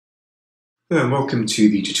Hello and welcome to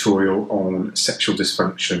the tutorial on sexual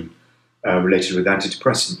dysfunction related with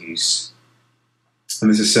antidepressant use.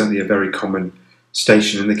 And this is certainly a very common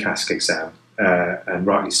station in the CASC exam, and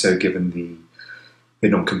rightly so given the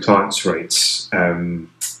non-compliance rates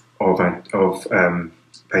of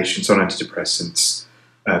patients on antidepressants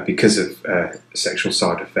because of sexual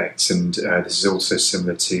side effects, and this is also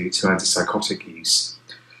similar to antipsychotic use.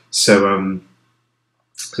 So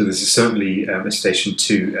this is certainly a station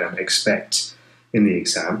to expect in the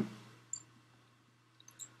exam.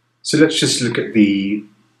 So let's just look at the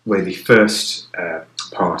way the first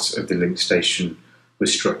part of the link station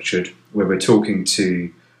was structured, where we're talking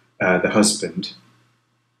to the husband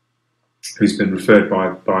who's been referred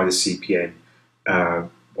by the CPN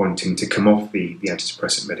wanting to come off the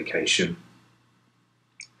antidepressant medication.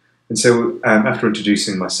 And so after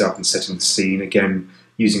introducing myself and setting the scene, again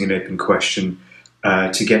using an open question,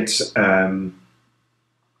 to get a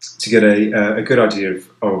good idea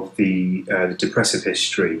of the depressive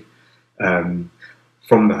history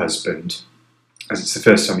from the husband, as it's the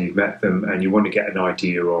first time you've met them, and you want to get an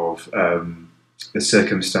idea of the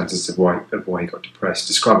circumstances of why he got depressed,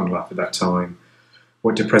 describing life at that time,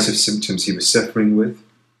 what depressive symptoms he was suffering with,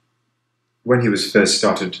 when he was first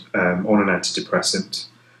started on an antidepressant,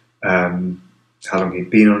 how long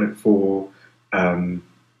he'd been on it for,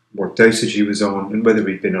 what dosage he was on, and whether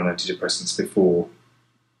he'd been on antidepressants before.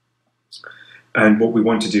 And what we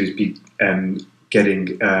want to do is be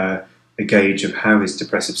getting a gauge of how his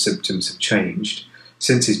depressive symptoms have changed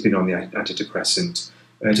since he's been on the antidepressant,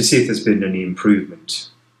 to see if there's been any improvement.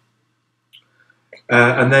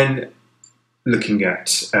 And then looking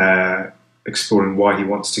at exploring why he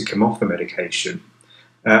wants to come off the medication.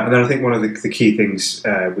 And then I think one of the key things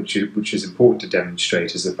which is important to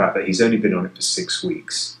demonstrate is the fact that he's only been on it for 6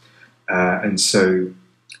 weeks. And so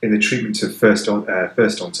in the treatment of first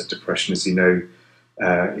onset depression, as you know,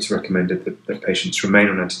 it's recommended that patients remain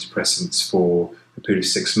on antidepressants for a period of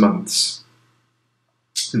 6 months.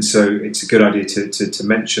 And so it's a good idea to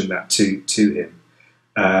mention that to him,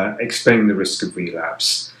 explaining the risk of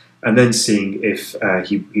relapse, and then seeing if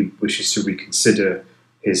he wishes to reconsider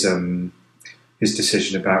his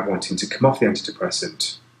decision about wanting to come off the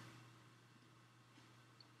antidepressant.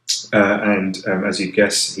 And as you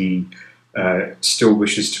guess, he still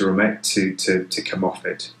wishes to come off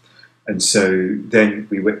it. And so then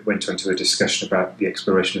we went on to a discussion about the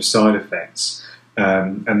exploration of side effects.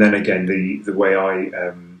 And then again, the way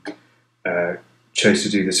I chose to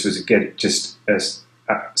do this was, again, just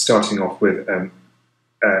starting off with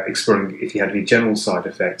exploring if he had any general side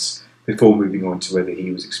effects before moving on to whether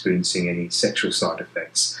he was experiencing any sexual side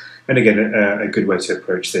effects. And again, a good way to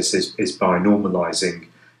approach this is by normalising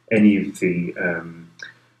any of the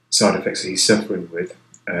side effects that he's suffering with,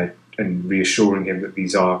 and reassuring him that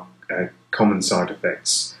these are common side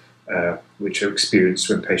effects which are experienced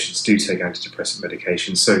when patients do take antidepressant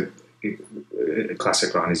medication. So a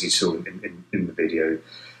classic line, as you saw in the video,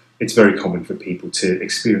 it's very common for people to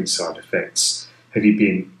experience side effects. Have you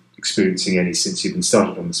been experiencing any since you've been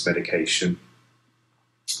started on this medication?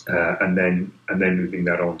 And then moving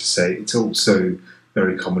that on to say it's also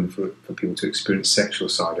very common for people to experience sexual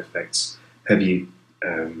side effects. Have you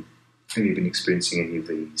been experiencing any of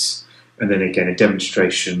these? And then again, a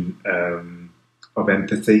demonstration of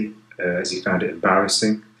empathy, as he found it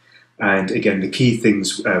embarrassing. And again, the key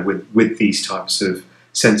things with these types of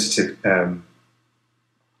sensitive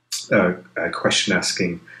question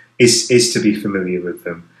asking is to be familiar with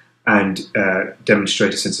them, and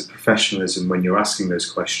demonstrate a sense of professionalism when you're asking those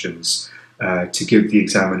questions, to give the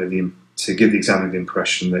examiner the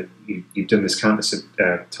impression that you've done this countless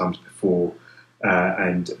times before,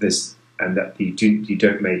 and that you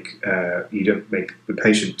don't make the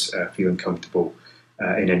patient feel uncomfortable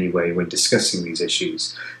in any way when discussing these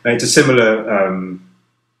issues. It's a similar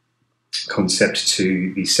concept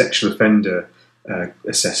to the sexual offender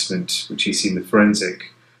assessment, which you see in the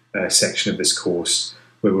forensic section of this course,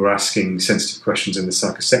 where we're asking sensitive questions in the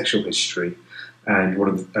psychosexual history. And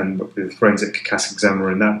what the forensic CASC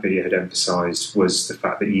examiner in that video had emphasised was the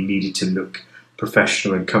fact that you needed to look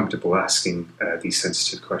professional and comfortable asking these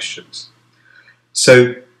sensitive questions.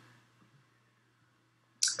 So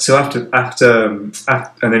after and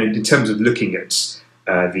then in terms of looking at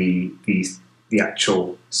the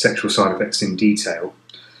actual sexual side effects in detail,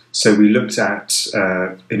 so we looked at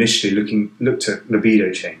initially looked at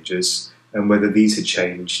libido changes and whether these had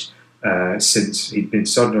changed since he'd been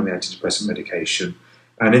started on the antidepressant medication.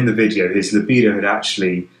 And in the video, his libido had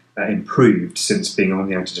actually improved since being on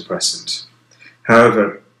the antidepressant.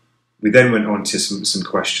 However, we then went on to some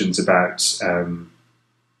questions about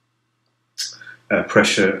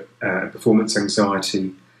pressure and performance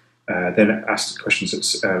anxiety. Then asked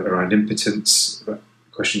questions around impotence,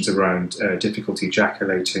 questions around difficulty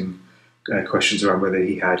ejaculating, questions around whether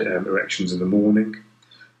he had erections in the morning.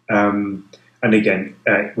 And again,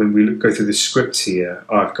 when we go through the script here,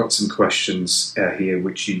 I've got some questions here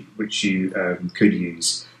which you could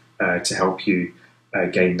use to help you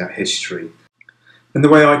gain that history. And the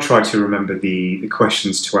way I try to remember the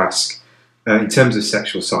questions to ask in terms of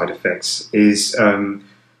sexual side effects is,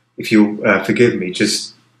 if you'll forgive me,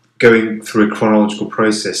 just going through a chronological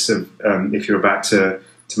process of if you're about to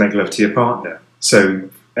make love to your partner. So,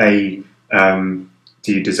 do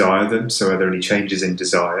you desire them? So are there any changes in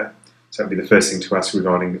desire? So that would be the first thing to ask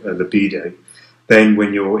regarding libido. Then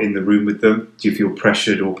when you're in the room with them, do you feel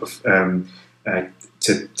pressured or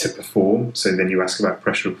to perform? So then you ask about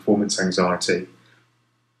pressure or performance anxiety.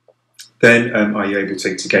 Then are you able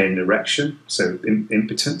to gain an erection? So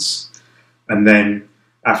impotence. And then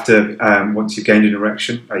after, once you've gained an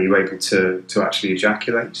erection, are you able to actually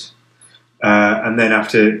ejaculate? And then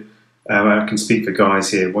after, I can speak for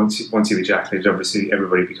guys here, once you've ejaculated, obviously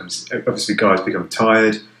guys become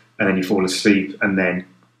tired, and then you fall asleep, and then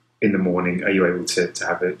in the morning, are you able to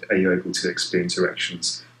experience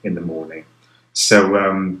erections in the morning? So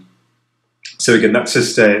again, that's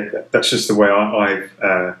just the way I've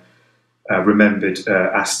remembered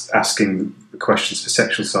asking the questions for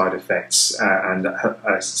sexual side effects, and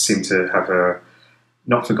I seem to have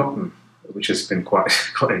not forgotten, which has been quite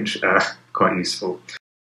useful.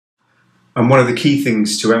 And one of the key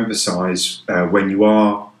things to emphasise when you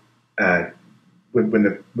are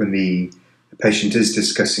when the patient is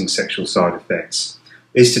discussing sexual side effects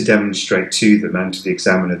is to demonstrate to them and to the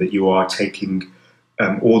examiner that you are taking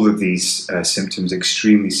all of these symptoms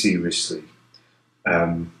extremely seriously,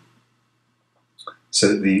 so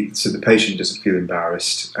that the patient doesn't feel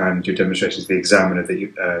embarrassed, and you're demonstrating to the examiner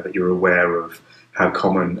that you're aware of how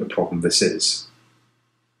common a problem this is.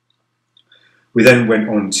 We then went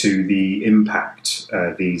on to the impact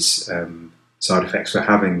these side effects were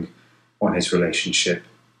having on his relationship.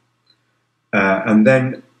 And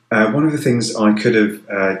then one of the things I could have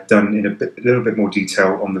done in a little bit more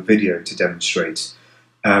detail on the video to demonstrate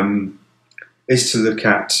is to look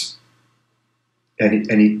at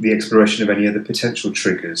the exploration of any other potential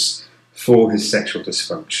triggers for his sexual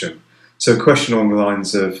dysfunction. So a question along the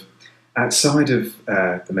lines of, outside of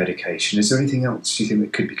the medication, is there anything else you think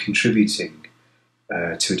that could be contributing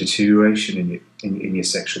to a deterioration in your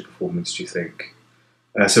sexual performance, do you think?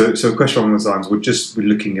 So a question along those lines would just be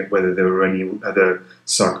looking at whether there were any other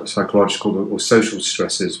psychological or social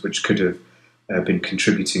stresses which could have been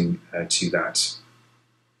contributing to that.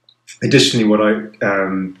 Additionally, what I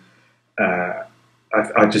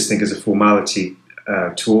just think as a formality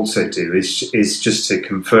to also do is just to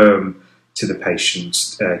confirm to the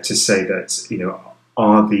patient to say that,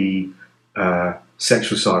 are the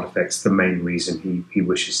sexual side effects the main reason he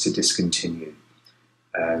wishes to discontinue.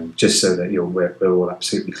 Just so that we're all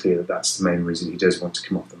absolutely clear that that's the main reason he does want to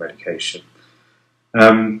come off the medication.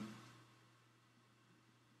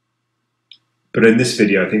 But in this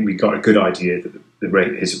video, I think we got a good idea that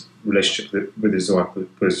his relationship with his wife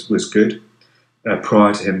was good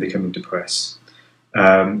prior to him becoming depressed,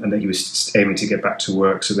 and that he was aiming to get back to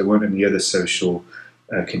work, so there weren't any other social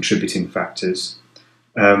contributing factors.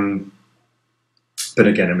 But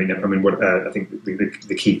again, what I think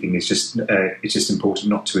the key thing is it's just important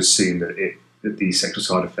not to assume that these sexual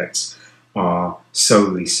side effects are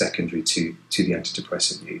solely secondary to the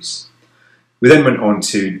antidepressant use. We then went on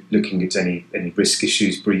to looking at any risk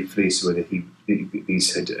issues briefly, so whether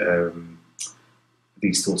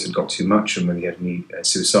these thoughts had got too much, and whether he had any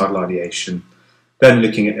suicidal ideation. Then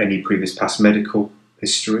looking at any previous past medical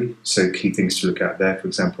history, so key things to look at there, for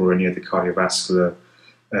example, or any other cardiovascular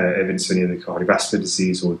evidence of any other cardiovascular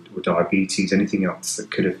disease or diabetes, anything else that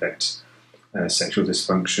could affect sexual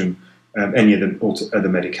dysfunction. Any other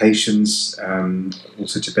medications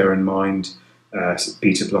also to bear in mind.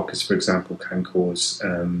 Beta blockers, for example, can cause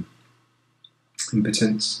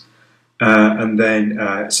impotence. And then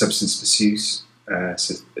substance misuse,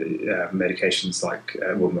 medications like,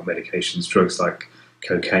 not medications, drugs like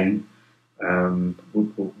cocaine can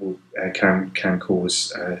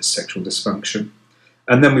cause sexual dysfunction.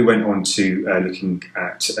 And then we went on to looking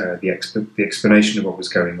at the explanation of what was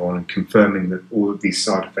going on and confirming that all of these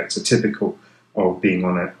side effects are typical of being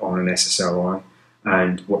on an SSRI,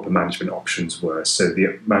 and what the management options were. So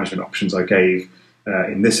the management options I gave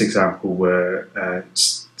in this example were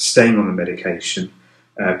staying on the medication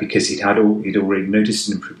because he'd already noticed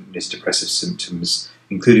an improvement in his depressive symptoms,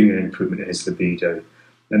 including an improvement in his libido,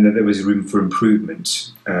 and that there was room for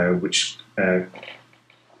improvement, which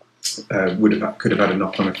could have had a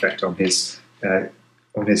knock-on effect on his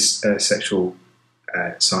sexual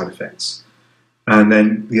side effects. And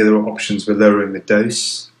then the other options were lowering the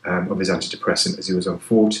dose of his antidepressant, as he was on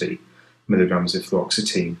 40 milligrams of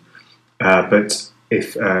fluoxetine. But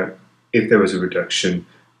if there was a reduction,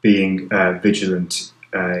 being vigilant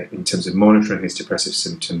in terms of monitoring his depressive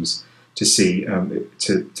symptoms to see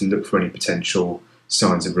to look for any potential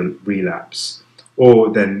signs of relapse,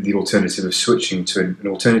 or then the alternative of switching to an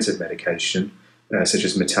alternative medication such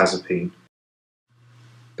as mirtazapine,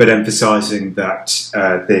 but emphasising that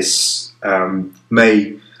this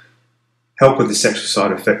may help with the sexual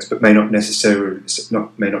side effects, but may not necessarily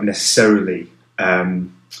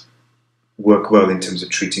work well in terms of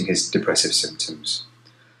treating his depressive symptoms.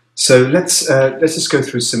 So let's just go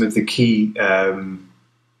through some of the key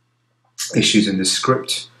issues in the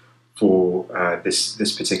script for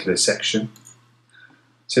this particular section.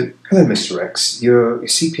 So, hello, Mr. X. Your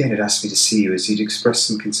CPN had asked me to see you as you'd expressed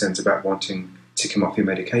some concerns about wanting to come off your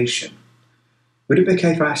medication. Would it be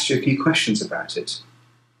okay if I asked you a few questions about it?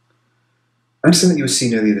 I understand that you were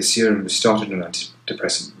seen earlier this year and were started on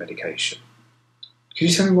antidepressant medication. Could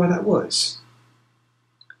you tell me why that was?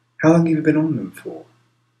 How long have you been on them for?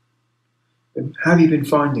 And how have you been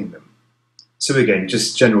finding them? So again,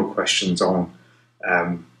 just general questions on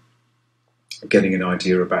getting an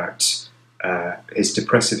idea about his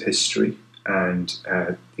depressive history and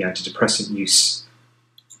the antidepressant use.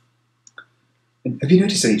 And have you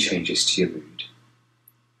noticed any changes to your mood?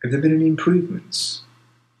 Have there been any improvements?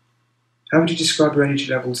 How would you describe your energy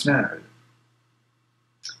levels now?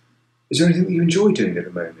 Is there anything that you enjoy doing at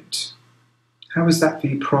the moment? How was that for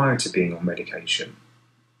you prior to being on medication?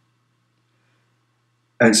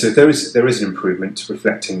 And so there is an improvement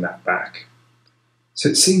reflecting that back. So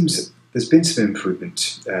it seems there's been some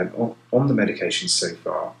improvement on the medication so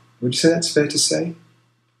far. Would you say that's fair to say?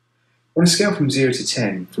 On a scale from 0 to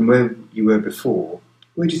 10, from where you were before,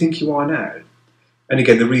 where do you think you are now? And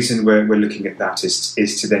again, the reason we're looking at that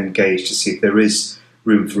is to then gauge to see if there is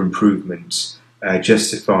room for improvement,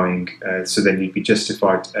 justifying. So then you'd be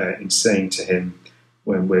justified in saying to him,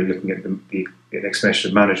 when we're looking at the explanation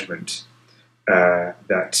of management,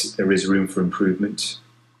 that there is room for improvement.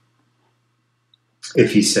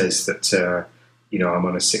 If he says that, I'm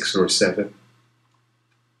on a 6 or a 7.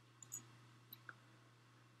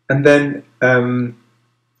 And then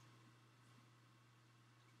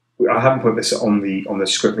I haven't put this on the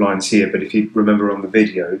script lines here, but if you remember on the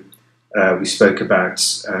video, we spoke about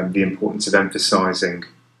the importance of emphasising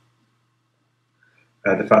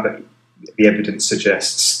the fact that the evidence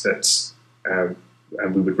suggests that,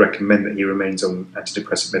 and we would recommend that he remains on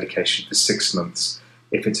antidepressant medication for 6 months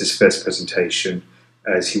if it's his first presentation,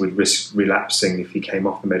 as he would risk relapsing if he came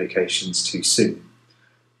off the medications too soon.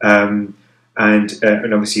 And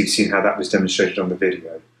obviously you've seen how that was demonstrated on the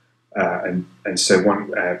video. So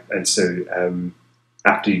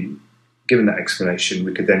after given that explanation,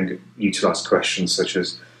 we could then utilise questions such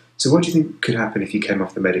as, so what do you think could happen if you came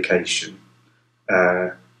off the medication?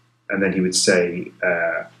 And then he would say,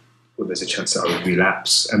 well, there's a chance that I would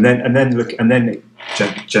relapse. And then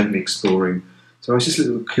gently exploring. So I was just a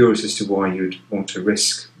little curious as to why you'd want to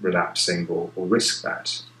risk relapsing or risk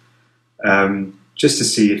that. Just to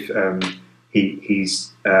see if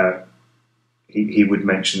he would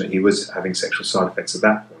mention that he was having sexual side effects at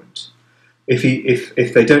that point.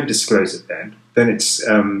 If they don't disclose it, then it's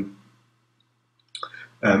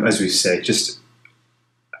as we've said, just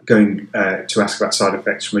going to ask about side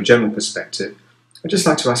effects from a general perspective. I'd just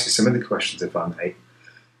like to ask you some other questions, if I may.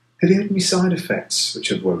 Have you had any side effects which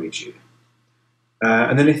have worried you?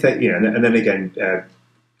 And then if they, and then again,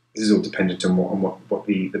 this is all dependent on what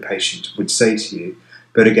the patient would say to you.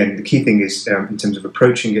 But again, the key thing is, in terms of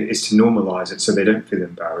approaching it, is to normalise it so they don't feel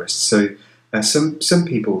embarrassed. So some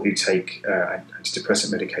people who take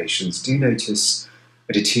antidepressant medications do notice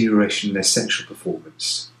a deterioration in their sexual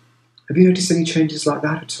performance. Have you noticed any changes like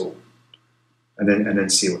that at all? And then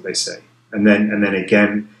see what they say. And then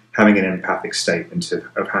again, having an empathic statement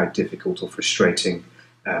of how difficult or frustrating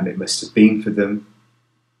it must have been for them.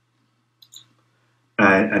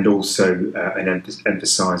 And also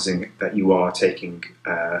emphasising that you are taking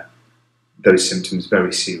those symptoms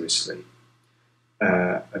very seriously.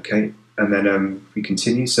 Okay, and then we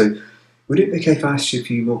continue. So, would it be okay if I asked you a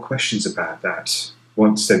few more questions about that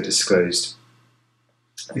once they've disclosed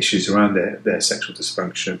issues around their sexual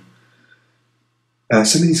dysfunction? I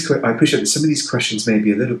appreciate that some of these questions may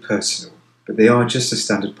be a little personal, but they are just a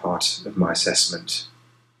standard part of my assessment.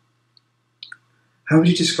 How would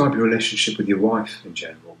you describe your relationship with your wife in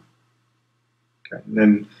general? Okay. And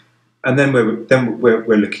then And then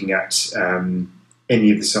we're looking at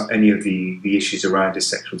any of the issues around his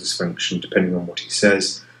sexual dysfunction, depending on what he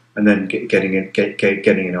says, and then getting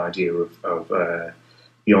an idea of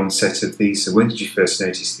the onset of these. So when did you first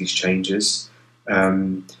notice these changes?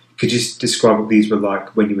 Could you describe what these were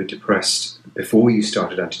like when you were depressed before you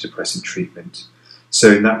started antidepressant treatment?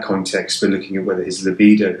 So in that context, we're looking at whether his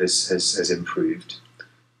libido has improved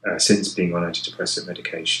since being on antidepressant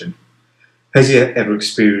medication. Has he ever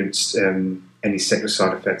experienced any sexual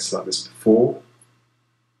side effects like this before?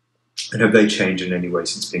 And have they changed in any way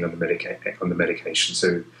since being on the medication?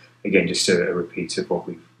 So again, just a repeat of what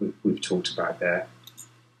we've talked about there.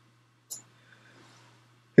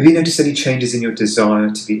 Have you noticed any changes in your desire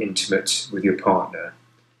to be intimate with your partner?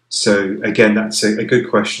 So again, that's a good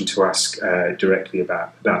question to ask directly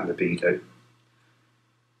about libido.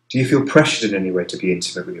 Do you feel pressured in any way to be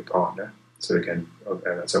intimate with your partner? So again,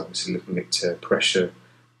 that's obviously looking at pressure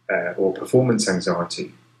or performance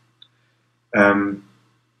anxiety. And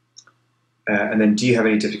then, do you have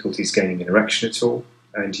any difficulties gaining an erection at all?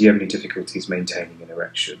 And do you have any difficulties maintaining an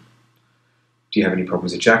erection? Do you have any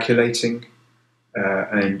problems ejaculating?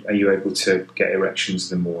 And are you able to get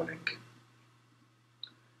erections in the morning?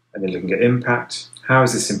 And then looking at impact. How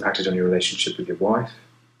has this impacted on your relationship with your wife?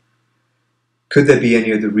 Could there be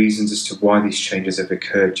any other reasons as to why these changes have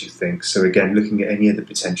occurred, do you think? So again, looking at any other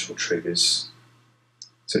potential triggers.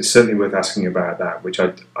 So it's certainly worth asking about that, which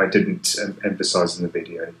I didn't emphasise in the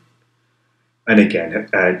video. And again,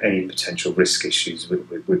 any potential risk issues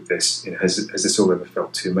with this. Has this all ever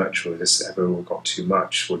felt too much, or has this ever all got too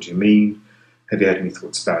much? What do you mean? Have you had any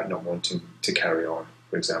thoughts about not wanting to carry on,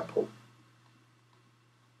 for example?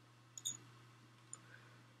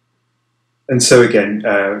 And so again,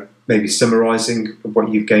 maybe summarising what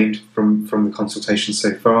you've gained from the consultation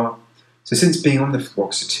so far. So since being on the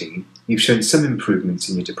fluoxetine, you've shown some improvements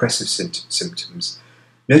in your depressive symptoms,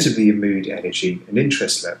 notably your mood, energy, and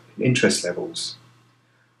interest levels.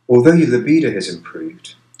 Although your libido has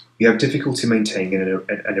improved, you have difficulty maintaining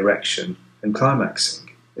an erection and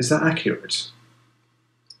climaxing. Is that accurate?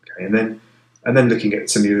 Okay, and then looking at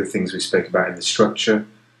some of the other things we spoke about in the structure.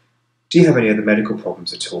 Do you have any other medical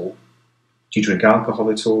problems at all? Do you drink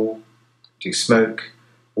alcohol at all? Do you smoke?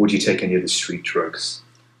 Or do you take any other street drugs?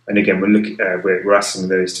 And again, we're asking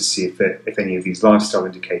those to see if any of these lifestyle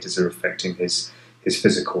indicators are affecting his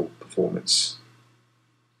physical performance.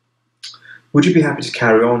 Would you be happy to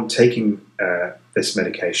carry on taking this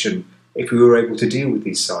medication if we were able to deal with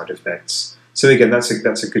these side effects? So again, that's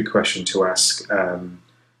a good question to ask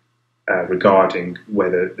regarding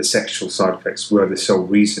whether the sexual side effects were the sole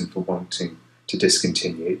reason for wanting to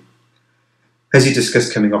discontinue. Has he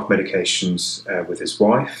discussed coming off medications with his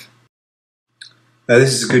wife?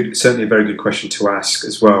 This is certainly a very good question to ask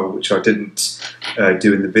as well, which I didn't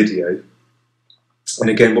do in the video. And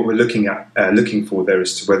again, what we're looking for there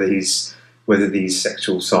is to whether these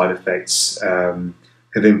sexual side effects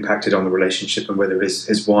have impacted on the relationship, and whether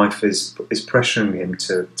his wife is pressuring him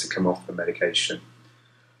to come off the medication.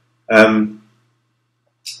 And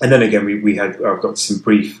then again, I've got some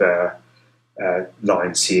brief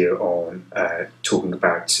lines here on talking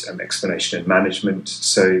about explanation and management.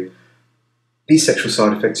 So these sexual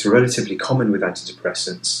side effects are relatively common with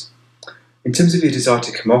antidepressants. In terms of your desire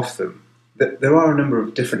to come off them, there are a number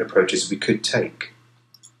of different approaches we could take.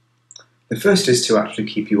 The first is to actually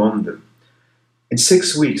keep you on them. In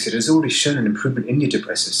 6 weeks, it has already shown an improvement in your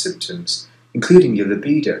depressive symptoms, including your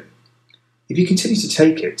libido. If you continue to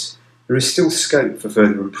take it, there is still scope for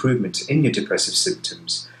further improvement in your depressive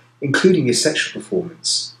symptoms, including your sexual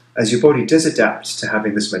performance, as your body does adapt to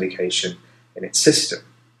having this medication in its system.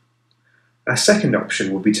 Our second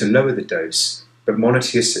option would be to lower the dose, but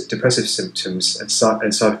monitor your depressive symptoms and side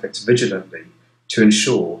effects vigilantly to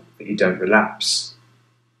ensure that you don't relapse.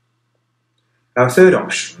 Our third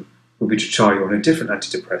option would be to try you on a different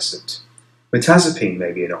antidepressant. Mirtazapine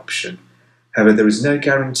may be an option, however there is no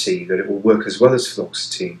guarantee that it will work as well as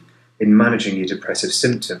fluoxetine in managing your depressive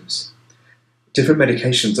symptoms. Different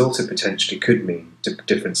medications also potentially could mean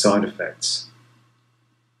different side effects.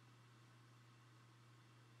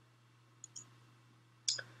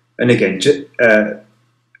 And again,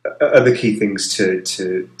 other key things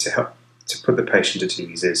to help to put the patient at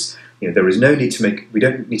ease is, there is no need we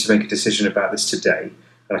don't need to make a decision about this today.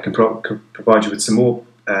 And I can provide you with some more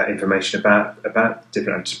information about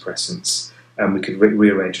different antidepressants, and we could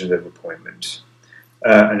rearrange another appointment.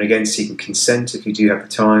 And again, seeking consent if you do have the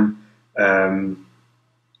time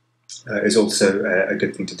is also a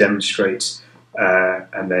good thing to demonstrate.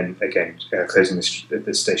 And then again, closing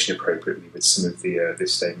the station appropriately with some of the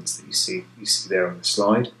statements that you see there on the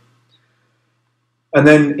slide. And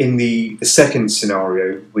then in the second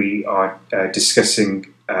scenario, we are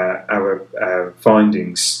discussing our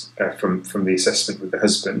findings from the assessment with the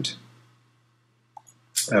husband,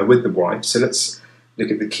 with the wife. So let's look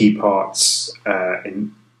at the key parts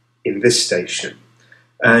in this station.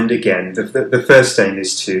 And again, the first aim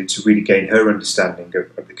is to really gain her understanding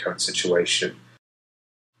of the current situation.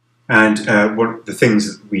 And one of the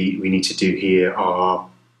things that we need to do here are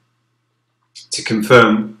to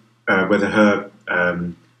confirm whether her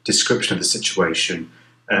description of the situation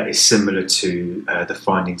is similar to the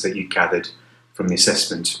findings that you gathered from the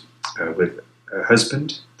assessment with her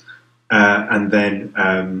husband. And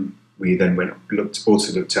then we then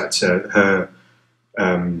also looked at her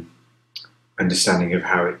understanding of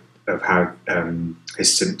how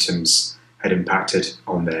his symptoms had impacted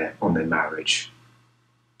on their marriage.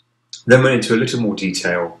 Then went into a little more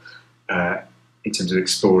detail in terms of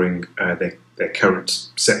exploring their current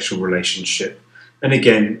sexual relationship. And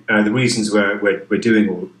again, the reasons we're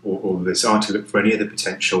doing all of this are to look for any other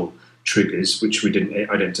potential triggers which we didn't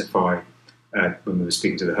identify when we were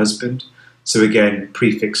speaking to the husband. So again,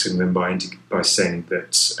 prefixing them by saying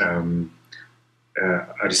that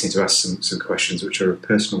I just need to ask some questions which are of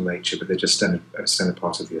personal nature, but they're just a standard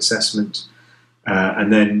part of the assessment.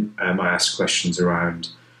 And then I asked questions around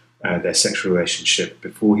their sexual relationship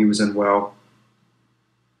before he was unwell,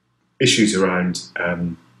 issues around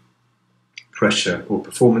pressure or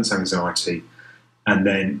performance anxiety, and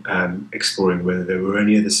then exploring whether there were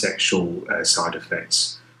any other sexual side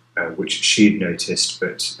effects which she'd noticed,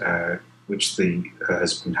 but which her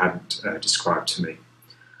husband hadn't described to me.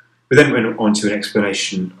 We then went on to an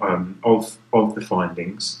explanation of the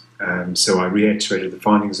findings. So I reiterated the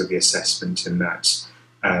findings of the assessment in that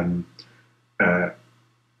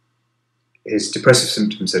his depressive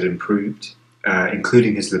symptoms had improved,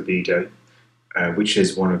 including his libido, which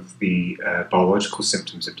is one of the biological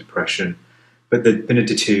symptoms of depression, but there'd been a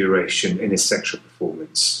deterioration in his sexual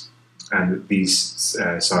performance, and these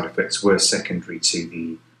side effects were secondary to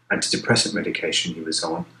the antidepressant medication he was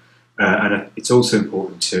on. And it's also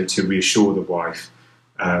important to reassure the wife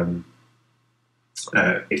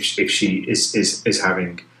if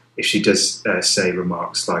she does say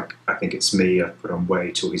remarks like, "I think it's me, I've put on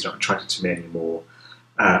weight," or "he's not attracted to me anymore,"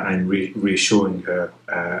 and reassuring her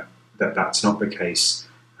that that's not the case,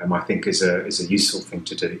 I think is a useful thing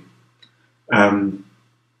to do. And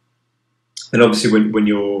obviously, when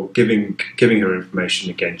you're giving her information,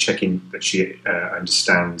 again, checking that she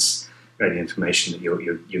understands the information that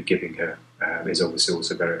you're giving her is obviously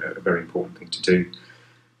also a very important thing to do.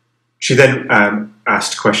 She then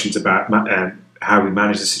asked questions about how we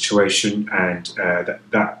manage the situation, and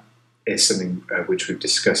that is something which we've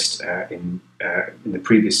discussed in the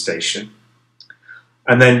previous station.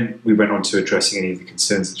 And then we went on to addressing any of the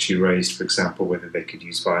concerns that she raised, for example, whether they could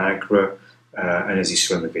use Viagra, and as you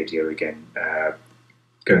saw in the video again,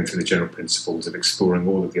 going through the general principles of exploring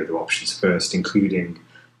all of the other options first, including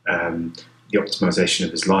the optimization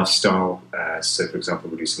of his lifestyle, so for example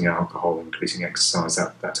reducing alcohol, increasing exercise,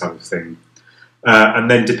 that type of thing. And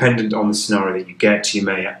then dependent on the scenario that you get, you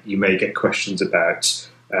may get questions about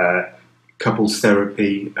couples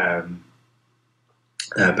therapy,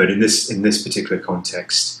 but in this particular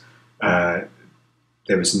context, there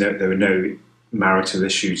were no marital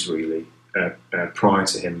issues really prior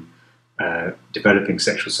to him developing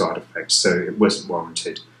sexual side effects, so it wasn't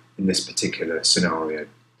warranted in this particular scenario.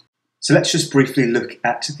 So let's just briefly look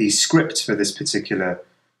at the script for this particular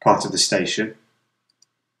part of the station.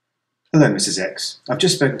 Hello, Mrs. X. I've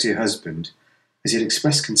just spoken to your husband as he had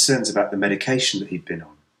expressed concerns about the medication that he'd been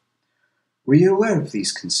on. Were you aware of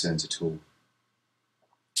these concerns at all?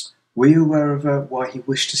 Were you aware of why he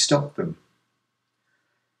wished to stop them?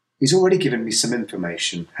 He's already given me some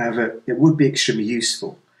information, however, it would be extremely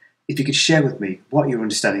useful if you could share with me what your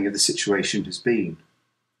understanding of the situation has been.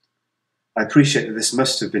 I appreciate that this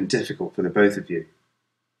must have been difficult for the both of you.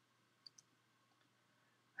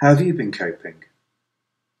 How have you been coping?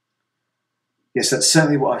 Yes, that's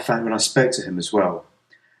certainly what I found when I spoke to him as well.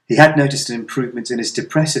 He had noticed an improvement in his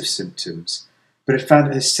depressive symptoms, but had found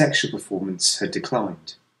that his sexual performance had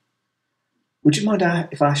declined. Would you mind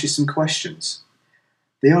if I ask you some questions?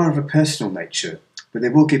 They are of a personal nature, but they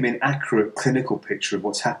will give me an accurate clinical picture of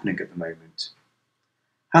what's happening at the moment.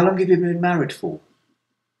 How long have you been married for?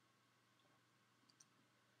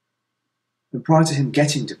 And prior to him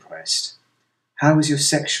getting depressed, how was your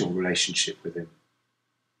sexual relationship with him?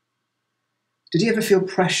 Did he ever feel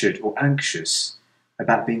pressured or anxious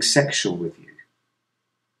about being sexual with you?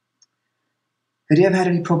 Had he ever had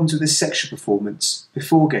any problems with his sexual performance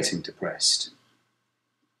before getting depressed?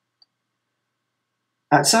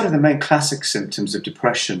 Outside of the main classic symptoms of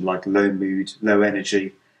depression like low mood, low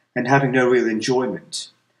energy, and having no real enjoyment,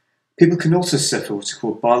 people can also suffer what are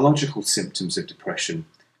called biological symptoms of depression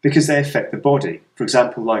because they affect the body, for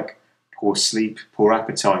example like poor sleep, poor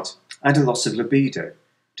appetite, and a loss of libido.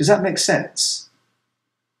 Does that make sense?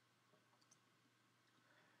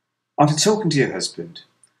 After talking to your husband,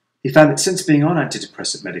 he found that since being on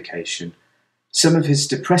antidepressant medication, some of his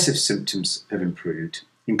depressive symptoms have improved,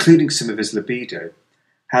 including some of his libido.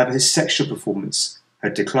 However, his sexual performance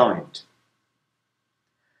had declined.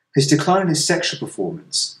 His decline in his sexual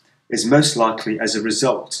performance is most likely as a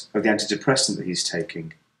result of the antidepressant that he's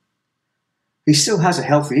taking. He still has a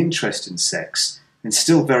healthy interest in sex and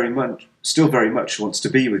still very much wants to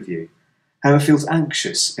be with you, however feels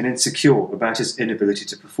anxious and insecure about his inability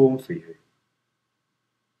to perform for you.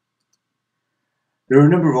 There are a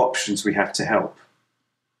number of options we have to help.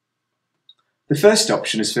 The first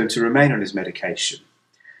option is for him to remain on his medication.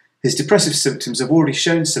 His depressive symptoms have already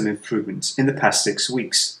shown some improvement in the past 6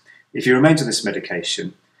 weeks if he remains on this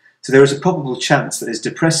medication, so there is a probable chance that his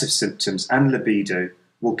depressive symptoms and libido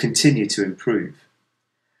will continue to improve.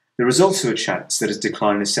 There is also a chance that his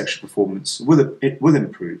decline in his sexual performance will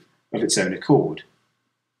improve of its own accord.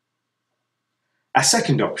 Our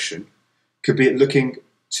second option could be at looking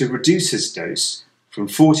to reduce his dose from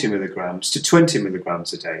 40 milligrams to 20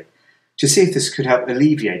 milligrams a day to see if this could help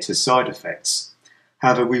alleviate his side effects.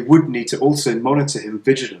 However, we would need to also monitor him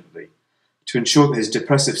vigilantly to ensure that his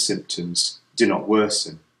depressive symptoms do not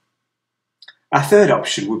worsen. Our third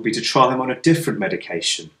option would be to trial him on a different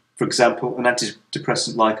medication, for example, an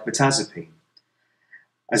antidepressant like mirtazapine,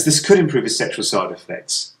 as this could improve his sexual side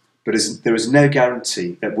effects, but there is no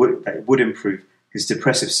guarantee that it would improve his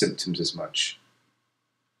depressive symptoms as much.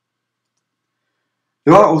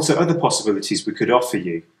 There are also other possibilities we could offer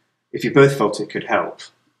you if you both felt it could help.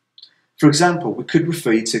 For example, we could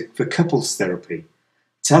refer you for couples therapy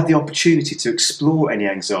to have the opportunity to explore any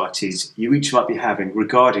anxieties you each might be having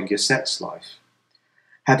regarding your sex life.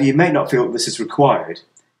 However, you may not feel that this is required,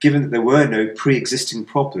 given that there were no pre-existing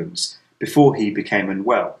problems before he became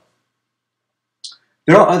unwell.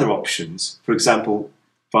 There are other options, for example,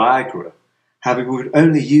 Viagra. However, we would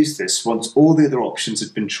only use this once all the other options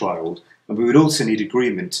had been trialled, and we would also need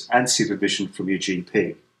agreement and supervision from your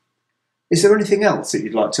GP. Is there anything else that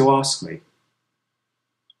you'd like to ask me?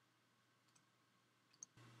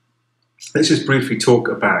 Let's just briefly talk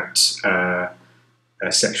about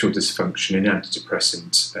sexual dysfunction in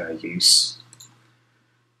antidepressant use.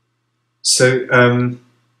 So,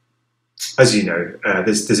 as you know,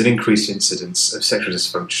 there's an increased incidence of sexual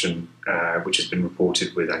dysfunction which has been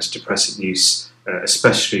reported with antidepressant use,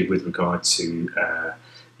 especially with regard to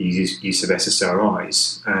the use of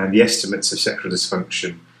SSRIs. And the estimates of sexual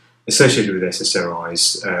dysfunction associated with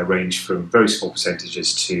SSRIs range from very small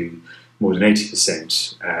percentages to more than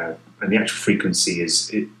 80%, and the actual frequency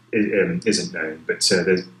isn't known. But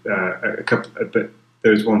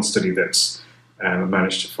there's one study that's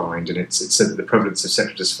managed to find, and it said that the prevalence of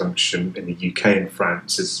sexual dysfunction in the UK and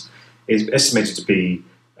France is estimated to be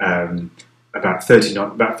about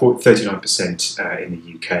 39% in the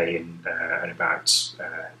UK and about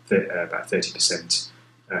 30%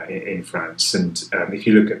 in France. And if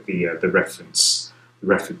you look at the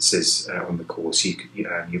references on the course, you'll be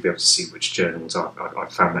able to see which journals I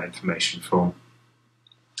found that information from.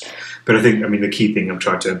 But I think, the key thing I'm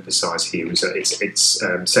trying to emphasise here is that it's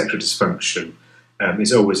sexual dysfunction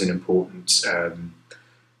is always an important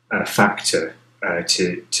factor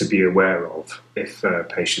to be aware of if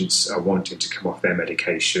patients are wanting to come off their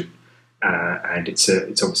medication, and it's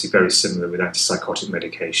obviously very similar with antipsychotic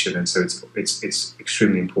medication, and so it's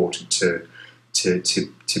extremely important to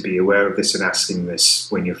be aware of this and asking this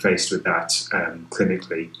when you're faced with that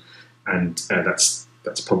clinically, and that's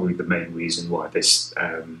probably the main reason why this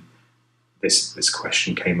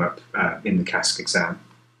question came up in the CASC exam.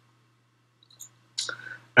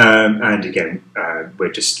 And again,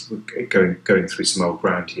 we're just going through some old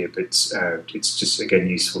ground here, but it's just again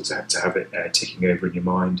useful to have it ticking over in your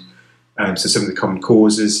mind. So some of the common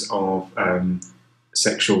causes of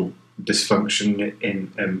sexual dysfunction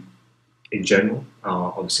in general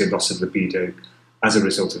are obviously a loss of libido as a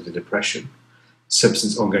result of the depression,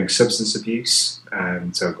 ongoing substance abuse.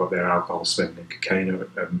 So I've got there alcohol, smoking, and cocaine are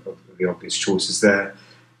the obvious choices there.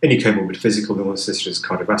 Any comorbid physical illnesses such as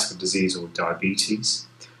cardiovascular disease or diabetes.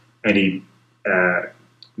 Any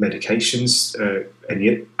medications,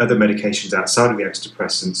 any other medications outside of the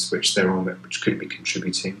antidepressants which they're on which could be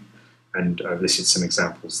contributing, and I've listed some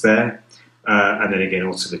examples there. And then again,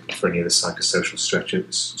 also looking for any other psychosocial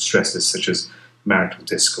stresses such as marital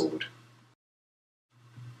discord.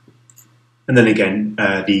 And then again,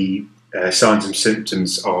 the signs and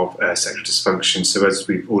symptoms of sexual dysfunction. So as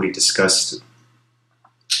we've already discussed,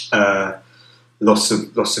 loss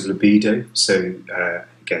of libido. So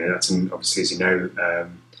again, that's obviously, as you know,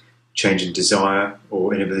 change in desire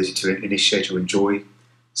or inability to initiate or enjoy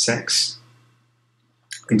sex.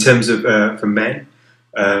 In terms of for men,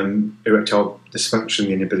 erectile dysfunction,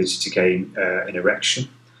 the inability to gain an erection,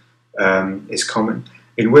 is common.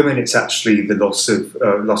 In women, it's actually the loss of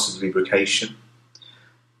lubrication,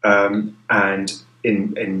 and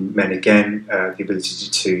in men again, the ability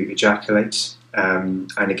to ejaculate,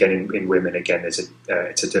 and again in women again, it's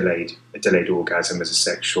a delayed orgasm as a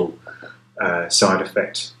sexual side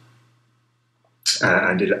effect,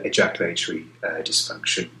 and ejaculatory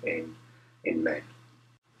dysfunction in men.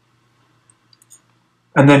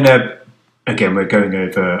 And then again, we're going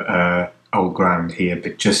over old ground here,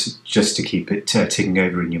 but just to keep it ticking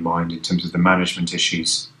over in your mind in terms of the management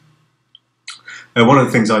issues. One of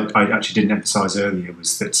the things I actually didn't emphasise earlier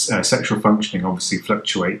was that sexual functioning obviously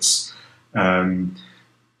fluctuates in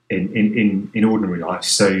ordinary life,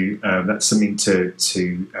 so that's something to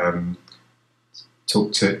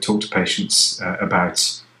talk to patients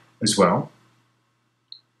about as well.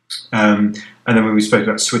 And then when we spoke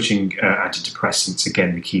about switching antidepressants,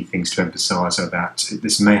 again, the key things to emphasise are that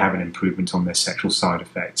this may have an improvement on their sexual side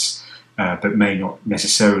effects, but may not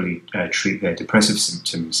necessarily treat their depressive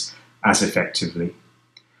symptoms as effectively.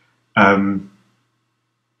 And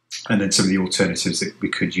then some of the alternatives that we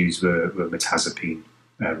could use were mirtazapine,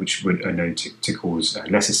 which are known to cause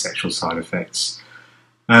lesser sexual side effects.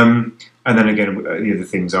 And then again, the other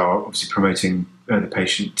things are obviously promoting the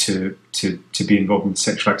patient to be involved in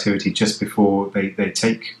sexual activity just before they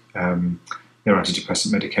take their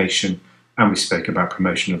antidepressant medication. And we spoke about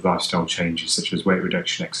promotion of lifestyle changes such as weight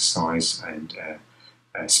reduction, exercise, and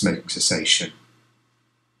smoking cessation.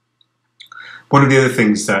 One of the other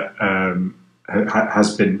things that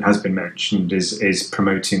has been mentioned is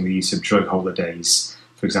promoting the use of drug holidays.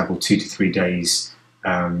 For example, 2 to 3 days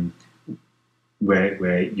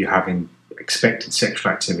where you're having expected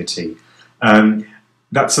sexual activity.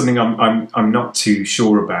 That's something I'm not too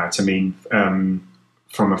sure about. I mean,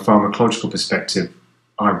 from a pharmacological perspective,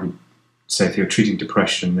 I would say if you're treating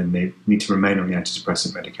depression, then they need to remain on the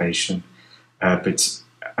antidepressant medication. But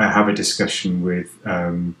have a discussion with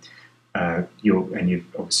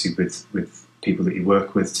obviously with people that you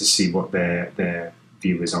work with to see what their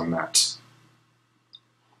view is on that.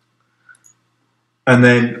 And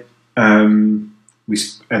then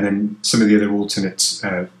some of the other alternate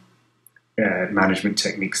management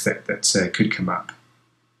techniques that could come up.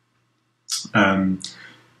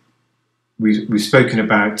 We've spoken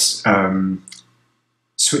about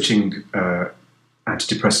switching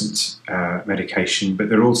antidepressant medication, but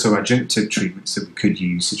there are also adjunctive treatments that we could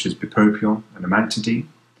use, such as bupropion and amantadine.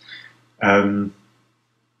 And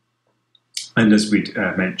as we'd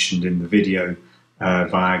mentioned in the video,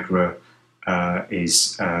 Viagra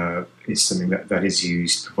is something that is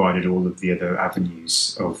used, provided all of the other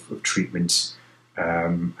avenues of treatment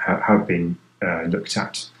have been looked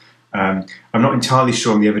at. I'm not entirely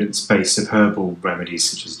sure on the evidence base of herbal remedies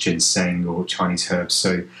such as ginseng or Chinese herbs,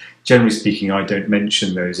 so generally speaking I don't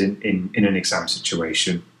mention those in an exam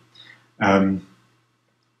situation. And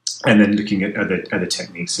then looking at other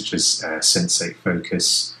techniques such as sensate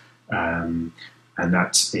focus, and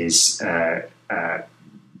that is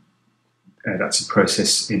that's a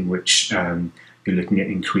process in which you're looking at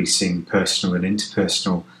increasing personal and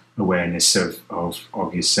interpersonal awareness of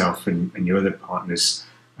yourself and your other partner's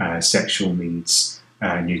sexual needs,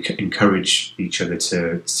 and you encourage each other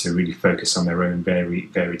to really focus on their own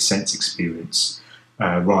varied sense experience,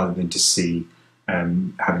 rather than to see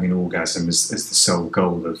having an orgasm as the sole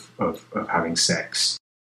goal of having sex.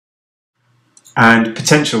 And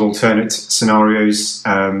potential alternate scenarios,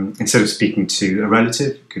 instead of speaking to a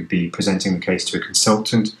relative, it could be presenting the case to a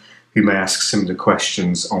consultant who may ask similar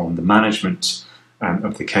questions on the management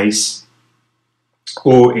of the case.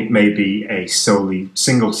 Or it may be a solely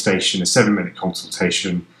single station, a 7-minute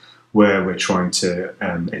consultation, where we're trying to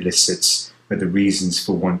elicit the reasons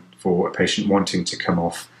for a patient wanting to come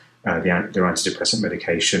off their antidepressant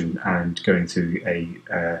medication and going through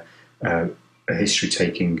a history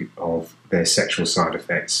taking of their sexual side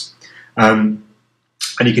effects. And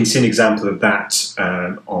you can see an example of that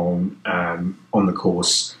on the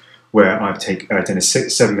course, where I've done a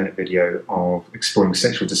 7-minute video of exploring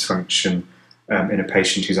sexual dysfunction in a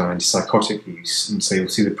patient who's on antipsychotic use, and so you'll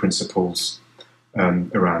see the principles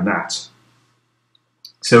around that.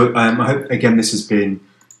 So I hope, again, this has been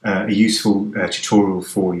a useful tutorial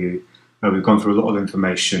for you. We've gone through a lot of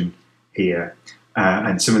information here.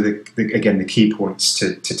 And some of the key points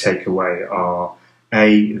to take away are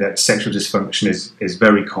A, that sexual dysfunction is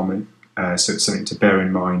very common, so it's something to bear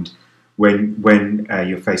in mind when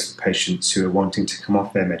you're faced with patients who are wanting to come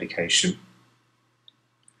off their medication.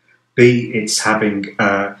 B, it's having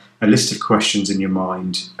a list of questions in your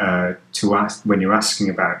mind to ask when you're asking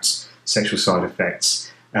about sexual side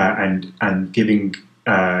effects, and giving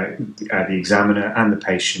the examiner and the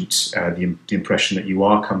patient the impression that you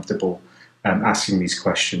are comfortable asking these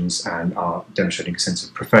questions and are demonstrating a sense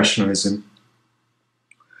of professionalism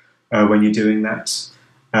when you're doing that.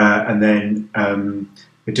 And then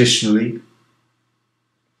additionally,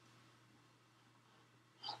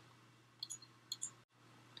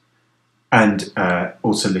 and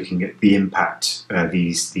also looking at the impact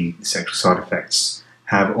the sexual side effects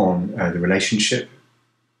have on the relationship,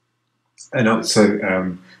 and also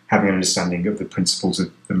having an understanding of the principles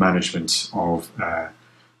of the management of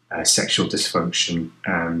sexual dysfunction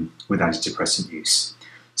with antidepressant use.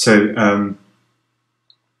 So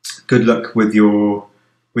good luck with your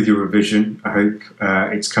revision. I hope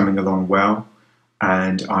it's coming along well,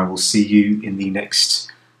 and I will see you in the next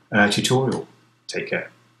tutorial. Take care.